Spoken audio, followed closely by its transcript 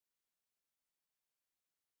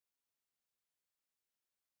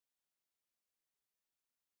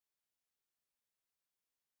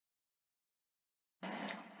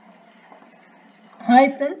Hi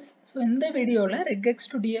friends, so in this video Regex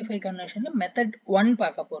to DFA conversion method 1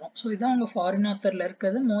 பார்க்க போறோம். So இதான் உங்க foreign authorல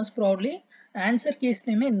இருக்குது. Most probably answer keys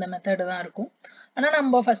name இந்த method தான் இருக்கும். ஆனா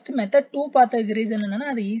நம்ம first method 2 பார்த்ததுக்கு reason என்னன்னா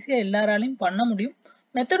அது ஈஸியா எல்லாராலையும் பண்ண முடியும்.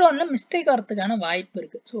 method 1ல mistake வரதுக்கான வாய்ப்பு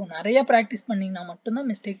இருக்கு. So நிறைய practice பண்ணீங்கன்னா மட்டும்தான்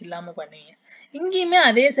mistake இல்லாம பண்ணுவீங்க. இங்கேயுமே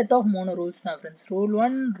அதே set of 3 rules தான் friends. Rule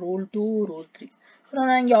 1, Rule 2, Rule 3. So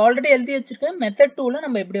நான் இங்க already எழுதி வச்சிருக்கேன். method 2ல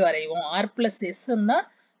நம்ம எப்படி வரைவோம்? R plus S இருந்தா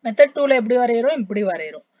method 2ல எப்படி வரையறோம் இப்படி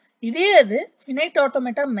வரையறோம். இதே இது finite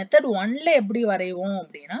automata method 1ல எப்படி வரைவோம்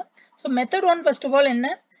அப்படினா so method 1 first of all என்ன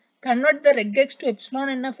convert the regex to epsilon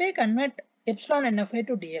NFA convert epsilon NFA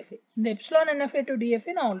to DFA. இந்த epsilon NFA to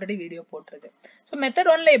DFA நான் ஆல்ரெடி வீடியோ போட்டுருக்கேன். so method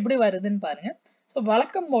 1ல எப்படி வருதுன்னு பாருங்க. so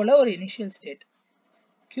வழக்கம் போல ஒரு initial state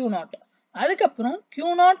Q0. அதுக்கு அப்புறம்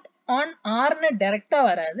Q0 on R னு டைரக்டா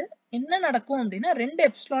வராது. என்ன நடக்கும் அப்படினா ரெண்டு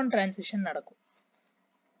epsilon transition நடக்கும்.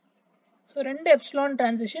 So, ரெண்டு epsilon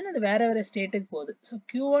transition இது வேற வேற ஸ்டேட்டுக்கு போகுது. So,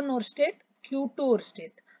 Q1 ஒரு ஸ்டேட், Q2 ஒரு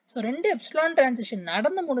ஸ்டேட். So, ரெண்டு epsilon transition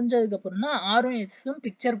நடந்து முடிஞ்சதுக்கு அப்புறம் தான் Rம் Sம்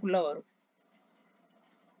பிக்சருக்குள்ள வரும்.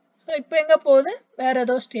 So, இப்போ எங்க போகுது? வேற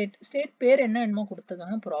ஏதோ ஸ்டேட். ஸ்டேட் பேர் என்னமோ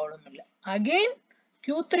கொடுத்துக்காங்க, ப்ராப்ளம் இல்லை. Again,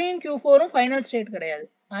 Q3ம் Q4ம் ஃபைனல் ஸ்டேட் கிடையாது.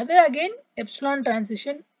 அது again epsilon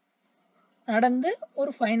transition நடந்து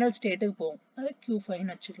ஒரு ஃபைனல் ஸ்டேட்டுக்கு போகும். அது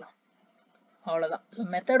Q5ன்னு வச்சுக்கலாம். அவ்வளவுதான். So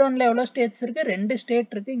method 1ல எவ்வளவு ஸ்டேட்ஸ் இருக்கு? ரெண்டு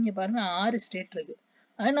ஸ்டேட் இருக்கு. இங்க பாருங்க 6 ஸ்டேட் இருக்கு.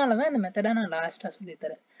 அதனால தான் இந்த மெத்தட நான் லாஸ்டா சொல்லி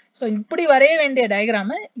தரேன். So இப்படி வரைய வேண்டிய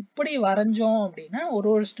டயகிராம இப்படி வரைஞ்சோம் அப்படினா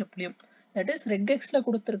ஒரு ஸ்டெப்லயும் that is regexல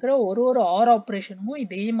கொடுத்திருக்கிற ஒரு OR ஆபரேஷனுக்கும்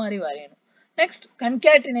இதே மாதிரி வரையணும். Next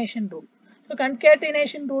concatenation rule. So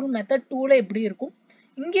concatenation rule method 2ல எப்படி இருக்கும்?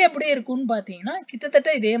 இங்க எப்படி இருக்கும்னு பாத்தீங்கன்னா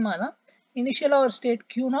கிட்டத்தட்ட இதே மாதிரி தான். இனிஷியலா ஒரு ஸ்டேட்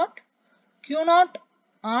Q0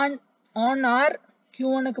 on R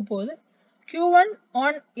Q1க்கு போகுது. Q1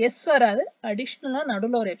 on S வராது. Additionally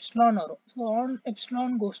நடுவுல ஒரு epsilon வரும். So on epsilon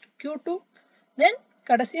goes to Q2. Then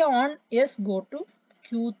கடைசியா on S go to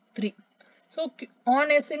Q3. So on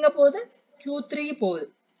S எங்க போகுது? Q3 போகுது.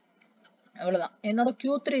 அவ்வளவுதான். என்னோட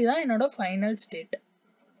Q3 தான் என்னோட final state.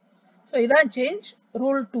 So இதான் change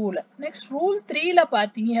rule 2ல. Next rule 3ல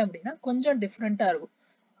பாத்தீங்க அப்படின்னா கொஞ்சம் டிஃபரெண்டா இருக்கும்.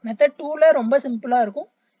 Method 2ல ரொம்ப சிம்பிளா இருக்கும்.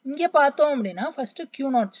 இங்க பார்த்தோம் அப்படின்னா first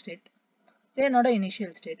Q0 state. என்னோட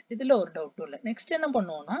இனிஷியல் ஸ்டேட். இதுல ஒரு டவுட்டும் இல்லை. நெக்ஸ்ட் என்ன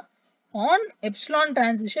பண்ணுவோம்னா ஆன் எப்சிலான்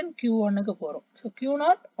டிரான்சிஷன் Q1க்கு போறோம். ஸோ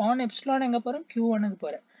Q0 ஆன் எப்சிலான் எங்க போறோம்? Q1க்கு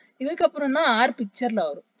போறேன். இதுக்கப்புறம் தான் ஆர் பிக்சர்ல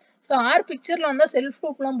வரும். ஸோ ஆர் பிக்சர்ல வந்தா செல்ஃப்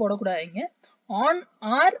லூப்லாம் போடக்கூடாதுங்க. ஆன்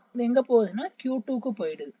ஆர் எங்க போகுதுன்னா Q2க்கு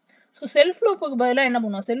போயிடுது. ஸோ செல்ஃப் லூப்புக்கு பதிலாக என்ன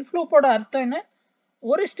பண்ணுவோம்? செல்ஃப் லூப்போட அர்த்தம் என்ன?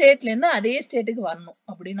 ஒரு ஸ்டேட்ல இருந்து அதே ஸ்டேட்டுக்கு வரணும்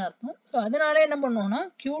அப்படின்னு அர்த்தம். ஸோ அதனால என்ன பண்ணுவோம்னா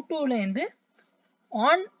Q2ல இருந்து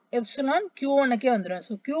ஆன் epsilon Q1க்கே வந்துடும்.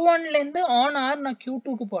 So Q1ல இருந்து on R நான்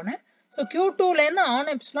Q2க்கு போனேன். So Q2ல இருந்து on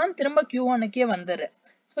epsilon திரும்ப Q1க்கே வந்துடுறேன்.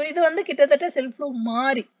 So இது வந்து கிட்டத்தட்ட செல்ஃப் லூப்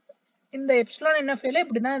மாறி இந்த epsilon NFAல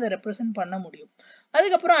இப்படி தான் இதை ரெப்ரசென்ட் பண்ண முடியும்.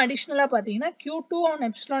 அதுக்கப்புறம் அடிஷ்னலா பார்த்தீங்கன்னா Q2 on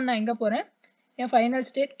epsilon நான் எங்க போறேன்? என் ஃபைனல்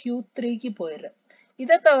ஸ்டேட் Q3க்கு போயிடுறேன்.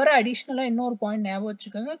 இதை தவிர அடிஷ்னலா இன்னொரு பாயிண்ட் ஞாபகம்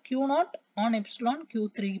வச்சுக்கோங்க. Q0 on epsilon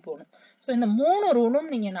Q3க்கு போகணும். ஸோ இந்த 3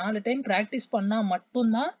 ரூலும் நீங்க 4 டைம் ப்ராக்டிஸ் பண்ணா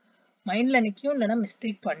மட்டும்தான் மைண்ட்ல நிற்கும், இல்லைன்னா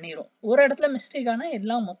மிஸ்டேக் பண்ணிடும். ஒரு இடத்துல மிஸ்டேக் ஆனா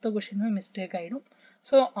எல்லா மொத்த கொஸ்டினுமே மிஸ்டேக் ஆயிடும்.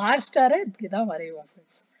 ஸோ ஆர் ஸ்டாரை இப்படிதான் வரைவோம்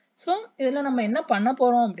ஃப்ரெண்ட்ஸ். ஸோ இதுல நம்ம என்ன பண்ண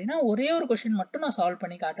போறோம் அப்படின்னா ஒரே ஒரு கொஸ்டின் மட்டும் நான் சால்வ்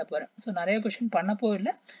பண்ணி காட்ட போறேன். ஸோ நிறைய கொஸ்டின் பண்ண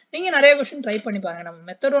போயில்லை. நீங்க நிறைய கொஸ்டின் ட்ரை பண்ணி பாருங்க. நம்ம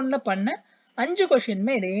மெத்தட் 1ல பண்ண 5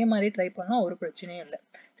 கொஸ்டினுமே இதே மாதிரி ட்ரை பண்ணலாம், ஒரு பிரச்சனையும் இல்லை.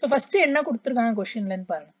 ஸோ ஃபர்ஸ்ட் என்ன கொடுத்துருக்காங்க கொஸ்டின்லன்னு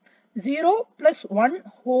பாருங்க. 0 + 1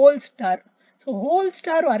 whole star. So whole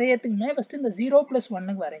star வரையறதுக்கு முன்னாடி ஃபர்ஸ்ட் இந்த 0 +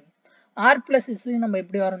 1க்கு வரைங்க. R plus S நம்ம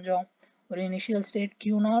எப்படி வரைஞ்சோம்? ஒரு இனிஷியல் ஸ்டேட்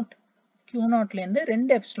Q0ல இருந்து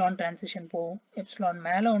ரெண்டு எப்சிலான் டிரான்சிஷன் போகும். எப்சிலான்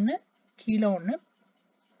மேல ஒன்று கீழே ஒன்று.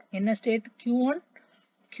 என்ன ஸ்டேட்? Q1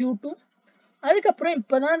 Q2. அதுக்கப்புறம்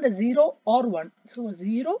இப்போதான் இந்த 0 or 1. So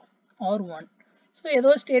 0 or 1. ஸோ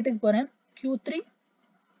ஏதோ ஸ்டேட்டுக்கு போறேன். Q3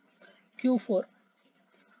 Q4.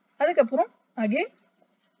 அதுக்கப்புறம் அகெயின்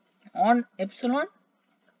ஆன்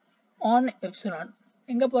எப்சிலான்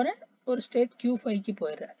எங்க போறேன்? ஒரு ஸ்டேட் Q5க்கு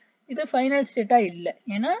போயிடுறேன். இது ஃபைனல் ஸ்டேட்டா இல்லை,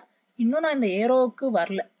 ஏன்னா இன்னும் நான் இந்த ஏரோவுக்கு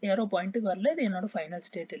வரல, ஏரோ பாயிண்ட்டுக்கு வரல. இது என்னோட ஃபைனல்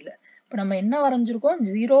ஸ்டேட் இல்லை. இப்போ நம்ம என்ன வரைஞ்சிருக்கோம்?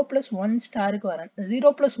 0 + 1 ஸ்டாருக்கு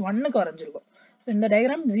 0 + 1க்கு வரைஞ்சிருக்கோம். ஸோ இந்த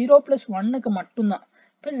டயக்ராம் 0 + 1க்கு மட்டும்தான்.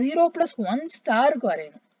 இப்போ 0 + 1 ஸ்டாருக்கு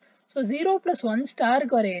வரையணும். ஸோ 0 + 1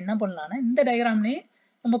 ஸ்டாருக்கு வரைய என்ன பண்ணலாம்னா இந்த டயக்ராம்லேயே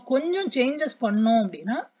நம்ம கொஞ்சம் சேஞ்சஸ் பண்ணோம்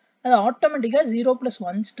அப்படின்னா அது ஆட்டோமேட்டிக்காக 0 +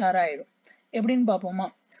 1 ஸ்டார் ஆயிடும். எப்படின்னு பார்ப்போமா?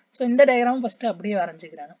 ஸோ இந்த டயக்ராம் ஃபர்ஸ்ட் அப்படியே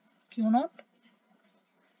வரைஞ்சிக்கிறேன். Q0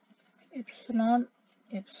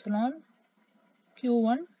 epsilon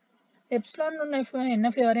Q1 epsilon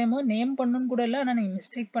NFA வரையும் போது நேம் பண்ணணும்னு கூட இல்லை, ஆனால் நீங்கள்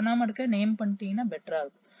மிஸ்டேக் பண்ணாமல் இருக்க நேம் பண்ணிட்டீங்கன்னா பெட்டராக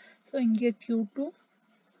இருக்கும். ஸோ இங்கே Q2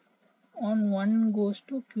 on 1 goes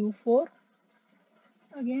to Q4.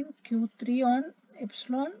 again Q3 on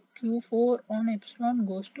epsilon, Q4 on epsilon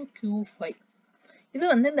goes to Q5. இது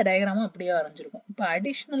வந்து இந்த டயக்ராம் அப்படியே வரைஞ்சிருக்கும். இப்போ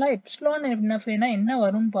அடிஷ்னலா எப்சிலான் என்எஃப்ஏனா என்ன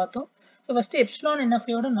வரும்னு பார்த்தோம். ஸோ ஃபர்ஸ்ட் எப்சிலான்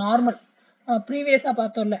என்எஃப்ஏயோட நார்மல் ப்ரீவியஸாக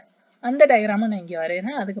பார்த்தோம்ல அந்த டயக்ராமை நான் இங்கே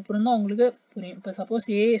வரைகிறேன். அதுக்கப்புறம் தான் உங்களுக்கு புரியும். இப்போ சப்போஸ்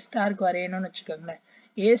ஏ ஸ்டாருக்கு வரையணும்னு வச்சுக்கோங்களேன்.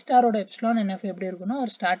 ஏ ஸ்டாரோட எப்சிலான் என்எஃப்ஏ எப்படி இருக்குன்னா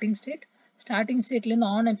ஒரு starting ஸ்டேட்லேருந்து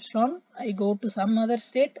on epsilon I go to some other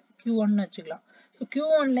state Q1 வச்சுக்கலாம். ஸோ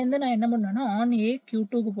Q1லேருந்து நான் என்ன பண்ணுவேன்னா ஆன் ஏ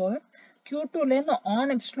Q2க்கு போவேன். Q2லேருந்து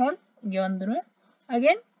ஆன் எப்சிலான் இங்கே வந்துடுவேன்.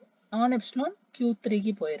 அகெயின் ஆன் எப்சிலான்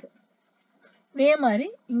Q3க்கு போயிடும். இதே மாதிரி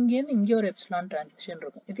இங்கேருந்து இங்கே ஒரு எப்சிலான் டிரான்சிஷன்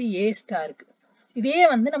இருக்கும். இது ஏ ஸ்டாருக்கு. இதே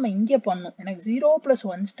வந்து நம்ம இங்கே பண்ணணும். எனக்கு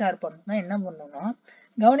 0+1 ஸ்டார் பண்ணணும்னா என்ன பண்ணணும்னா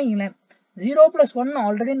கவனிங்களேன், 0+1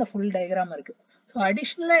 ஆல்ரெடி இந்த ஃபுல் டயக்ராம் இருக்கு. ஸோ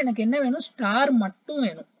அடிஷ்னலாக எனக்கு என்ன வேணும், ஸ்டார் மட்டும்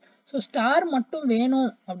வேணும். ஸோ ஸ்டார் மட்டும் வேணும்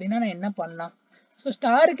அப்படின்னா நான் என்ன பண்ணலாம்? ஸோ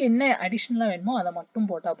ஸ்டாருக்கு என்ன அடிஷ்னலாக வேணுமோ அதை மட்டும்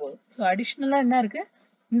போட்டால் போதும். ஸோ அடிஷ்னலாக என்ன இருக்கு,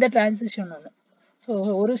 இந்த டிரான்சிஷன் ஒன்று. ஸோ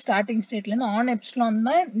ஒரு ஸ்டார்டிங் ஸ்டேட்லேருந்து ஆன் எப்சிலான்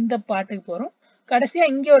தான் இந்த பாட்டுக்கு போகிறோம்.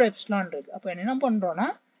 கடைசியாக இங்கே ஒரு எப்சிலான் இருக்கு. அப்போ என்ன பண்ணுறோன்னா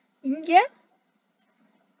இங்கே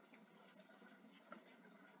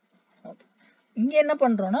என்ன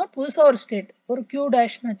பண்ணுறோன்னா புதுசாக ஒரு ஸ்டேட் ஒரு Q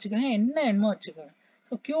டேஷ்னு வச்சுக்கோங்க, என்ன என்னமோ வச்சுக்கோங்க.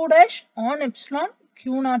 So Q dash on epsilon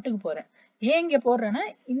Q0க்கு போகிறேன். ஏன் இங்கே போடுறேன்னா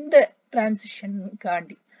இந்த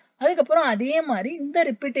டிரான்சிஷனுக்காண்டி. அதுக்கப்புறம் அதே மாதிரி இந்த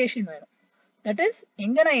ரிப்பீட்டேஷன் வேணும். தட் இஸ்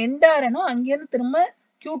எங்கே நான் எண்ட் ஆறேனோ அங்கேருந்து திரும்ப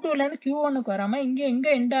Q2லேருந்து Q1க்கு வராமல் இங்கே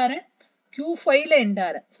எங்கே end ஆறேன், Q5ல end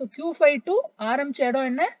ஆறேன். So Q5 to ஆரம்பிச்ச இடம்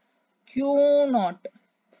என்ன, Q0.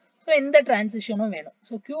 ஸோ இந்த டிரான்சிஷனும் வேணும்.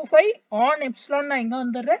 ஸோ Q5 ஆன் எப்சிலான் நான் இங்கே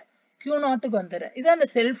வந்துடுறேன், Q0க்கு வந்துடுறேன். இது அந்த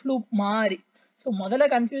செல்ஃப் லூப் மாதிரி. ஸோ முதல்ல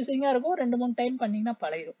கன்ஃபியூசிங்காக இருக்கும், 2-3 டைம் பண்ணிங்கன்னா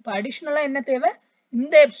பழகிடும். இப்போ அடிஷ்னலாக என்ன தேவை,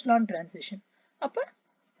 இந்த எப்சிலான் டிரான்சிஷன். அப்போ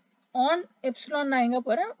ஆன் எப்சிலான் நான் எங்கே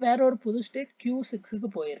போகிறேன், வேற ஒரு புது ஸ்டேட் Q6க்கு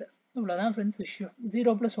போயிடுறேன். இவ்வளோதான் ஃப்ரெண்ட்ஸ் விஷயம்.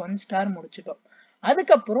 0+1 ஸ்டார் முடிச்சிட்டோம்.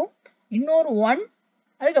 அதுக்கப்புறம் இன்னொரு 1,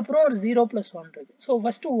 அதுக்கப்புறம் ஒரு 0+1 இருக்கு. ஸோ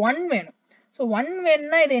ஃபர்ஸ்ட் 1 வேணும். ஸோ 1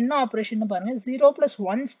 வேணும்னா இது என்ன ஆப்ரேஷன் பாருங்க,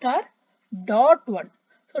 0+1 ஸ்டார் டாட் 1.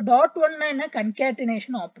 ஸோ டாட் 1னா என்ன,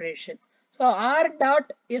 concatenation operation. So R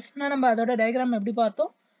dot எஸ்னா நம்ம அதோட டயக்ராம் எப்படி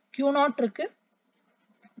பார்த்தோம், Q0 இருக்கு,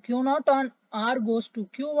 Q0 on R goes to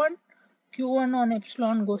Q1, Q1 on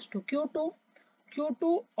epsilon goes to Q2,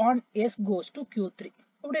 Q2 on S goes to Q3.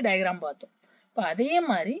 இப்படி டயக்ராம் பார்த்தோம். இப்போ அதே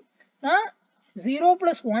மாதிரி நான்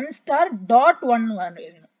 0+1 ஸ்டார் டாட் 1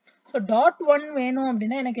 வேணும். ஸோ டாட் 1 வேணும்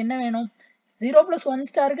அப்படின்னா எனக்கு என்ன வேணும், 0+1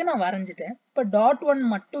 ஸ்டாருக்கு நான் வரைஞ்சிட்டேன். இப்போ டாட் 1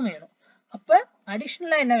 மட்டும் வேணும். அப்போ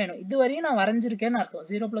அடிஷ்னலாக என்ன வேணும், இது வரையும் நான் வரைஞ்சிருக்கேன்னு அர்த்தம்.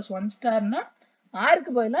 0+1 ஸ்டார்னா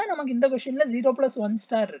ஆருக்கு பதிலாக நமக்கு இந்த கொஸ்டின்ல 0+1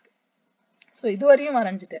 ஸ்டார் இருக்கு. ஸோ இது வரையும்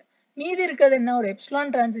வரைஞ்சிட்டேன். மீதி இருக்கிறது என்ன, ஒரு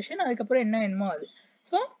எப்சிலான் டிரான்சிஷன், அதுக்கப்புறம் என்ன வேணுமோ அது.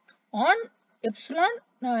 ஸோ ஆன் எப்சிலான்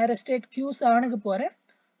நான் வேற ஸ்டேட் Q7க்கு போகிறேன்.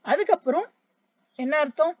 அதுக்கப்புறம் என்ன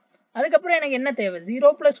அர்த்தம், அதுக்கப்புறம் எனக்கு என்ன தேவை,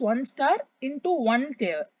 0+1 ஸ்டார் இன்டூ 1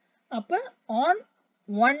 தேவை. அப்போ ஆன்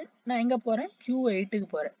 1 நான் எங்கே போகிறேன், Q8க்கு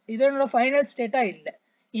போகிறேன். இது என்னோட ஃபைனல் ஸ்டேட்டாக இல்லை,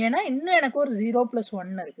 ஏன்னா இன்னும் எனக்கு ஒரு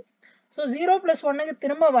 0+1 இருக்கு. ஸோ 0+1க்கு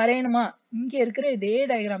திரும்ப வரையணுமா, இங்கே இருக்கிற இதே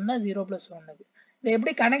டயக்ராம் தான் 0+1க்கு. இதை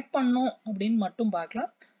எப்படி கனெக்ட் பண்ணும் அப்படின்னு மட்டும்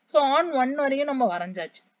பார்க்கலாம். ஸோ ஆன் 1 வரையும் நம்ம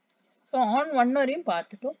வரைஞ்சாச்சு. ஸோ ஆன் 1 வரையும்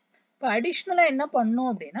பார்த்துட்டோம். இப்போ அடிஷ்னலாக என்ன பண்ணோம்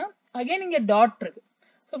அப்படின்னா அகைன் இங்கே டாட் இருக்கு.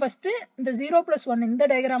 ஸோ ஃபஸ்ட்டு இந்த 0+1 இந்த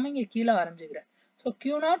டயக்ராமை இங்கே கீழே வரைஞ்சிக்கிறேன். ஸோ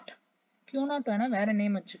Q0 வேணால் வேற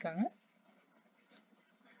நேம் வச்சுக்கோங்க.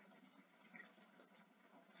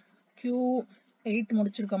 Q8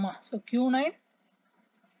 முடிச்சிருக்கோமா. ஸோ Q9,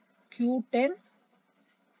 Q10,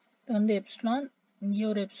 இது வந்து எப்சிலான், இங்கே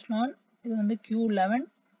ஒரு எப்சிலான், இது வந்து Q11,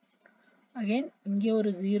 அகைன் இங்கே ஒரு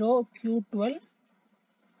 0 Q12,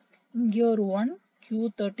 இங்கே ஒரு 1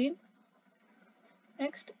 Q13,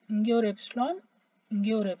 நெக்ஸ்ட் இங்கே ஒரு எப்சிலான்,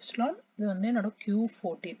 இங்கே ஒரு எப்சிலான், இது வந்து என்னோட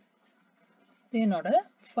Q14. இது என்னோட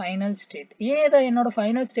ஃபைனல் ஸ்டேட். ஏன் இதை என்னோட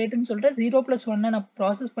ஃபைனல் ஸ்டேட்னு சொல்கிறேன், 0+1 நான்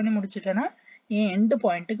ப்ராசஸ் பண்ணி முடிச்சுட்டேன்னா என் எண்டு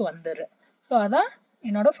பாயிண்ட்டுக்கு வந்துடுறேன். ஸோ அதான்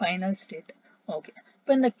என்னோட ஃபைனல் ஸ்டேட். ஓகே,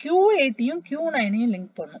 இப்போ இந்த Q8யும் Q9யும்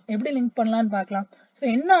லிங்க் பண்ணும். எப்படி லிங்க் பண்ணலான்னு பார்க்கலாம். ஸோ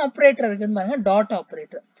என்ன ஆப்ரேட்டர் இருக்குன்னு பாருங்க, டாட்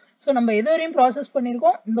ஆப்ரேட்டர். ஸோ நம்ம எது வரையும் ப்ராசஸ்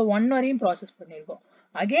பண்ணியிருக்கோம், இந்த 1 வரையும் ப்ராசஸ் பண்ணியிருக்கோம்.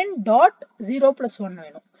 அகெயின் டாட் 0+1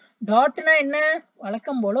 வேணும். டாட்னா என்ன,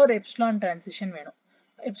 வழக்கம் போல ஒரு எப்சிலான் டிரான்சிஷன் வேணும்.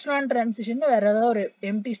 எப்சிலான் டிரான்சிஷன்ல வேற ஏதாவது ஒரு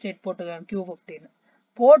எம்டி ஸ்டேட் போட்டுக்கோங்க, Q15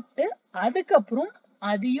 போட்டு அதுக்கப்புறம்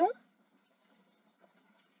அதையும்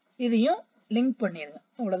இதையும் லிங்க் பண்ணிடுங்க.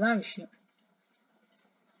 அவ்வளோதான் விஷயம்.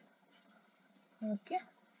 ஓகே,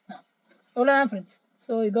 அவ்வளோதான் ஃப்ரெண்ட்ஸ்.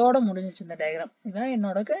 ஸோ இதோட முடிஞ்சிச்சு இந்த டயக்ராம். இதான்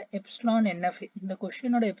என்னோட எப்சிலான் என்எஃப்ஏ, இந்த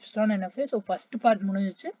கொஸ்டினோட epsilon NFA. So first part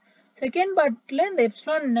முடிஞ்சிச்சு. செகண்ட் பார்ட்டில் இந்த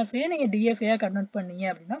எப்சிலான் என்எஃப்ஏ நீங்கள் டிஎஃப்ஏயாக கன்வெர்ட் பண்ணீங்க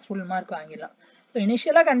அப்படின்னா ஃபுல் மார்க் வாங்கிடலாம். ஸோ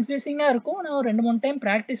இனிஷியலாக கன்ஃபியூசிங்காக இருக்கும். ஆனால் ஒரு 2-3 டைம்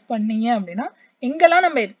ப்ராக்டிஸ் பண்ணீங்க அப்படின்னா எங்கெல்லாம்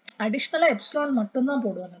நம்ம அடிஷ்னலாக எப்சிலான் மட்டும்தான்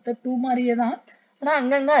போடுவோம். மெத்தட் 2 மாதிரியே தான். ஆனால்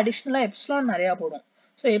அங்கங்கே அடிஷ்னலாக எப்சிலான் நிறையா போடுவோம்.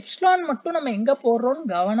 ஸோ எப்சிலான் மட்டும் நம்ம எங்கே போடுறோம்னு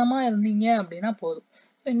கவனமாக இருந்தீங்க அப்படின்னா போதும்.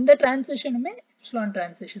 ஸோ இந்த டிரான்சிஷனுமே எப்சிலான்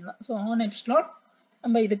டிரான்சிஷன் தான். ஸோ ஆன் எப்சிலான்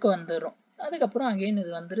நம்ம இதுக்கு வந்துடுறோம். அதுக்கப்புறம் அகெயின்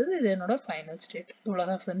இது வந்துடுது. இது என்னோட ஃபைனல் ஸ்டேட்.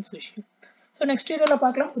 இவ்வளோதான் ஃப்ரெண்ட்ஸ் விஷயம். ஸோ நெக்ஸ்ட் வீடியோவில்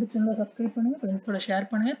பார்க்கலாம். பிடிச்சிருந்தா சப்ஸ்கிரைப் பண்ணுங்கள், ஃப்ரெண்ட்ஸோட ஷேர்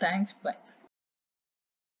பண்ணுங்கள். Thanks, by.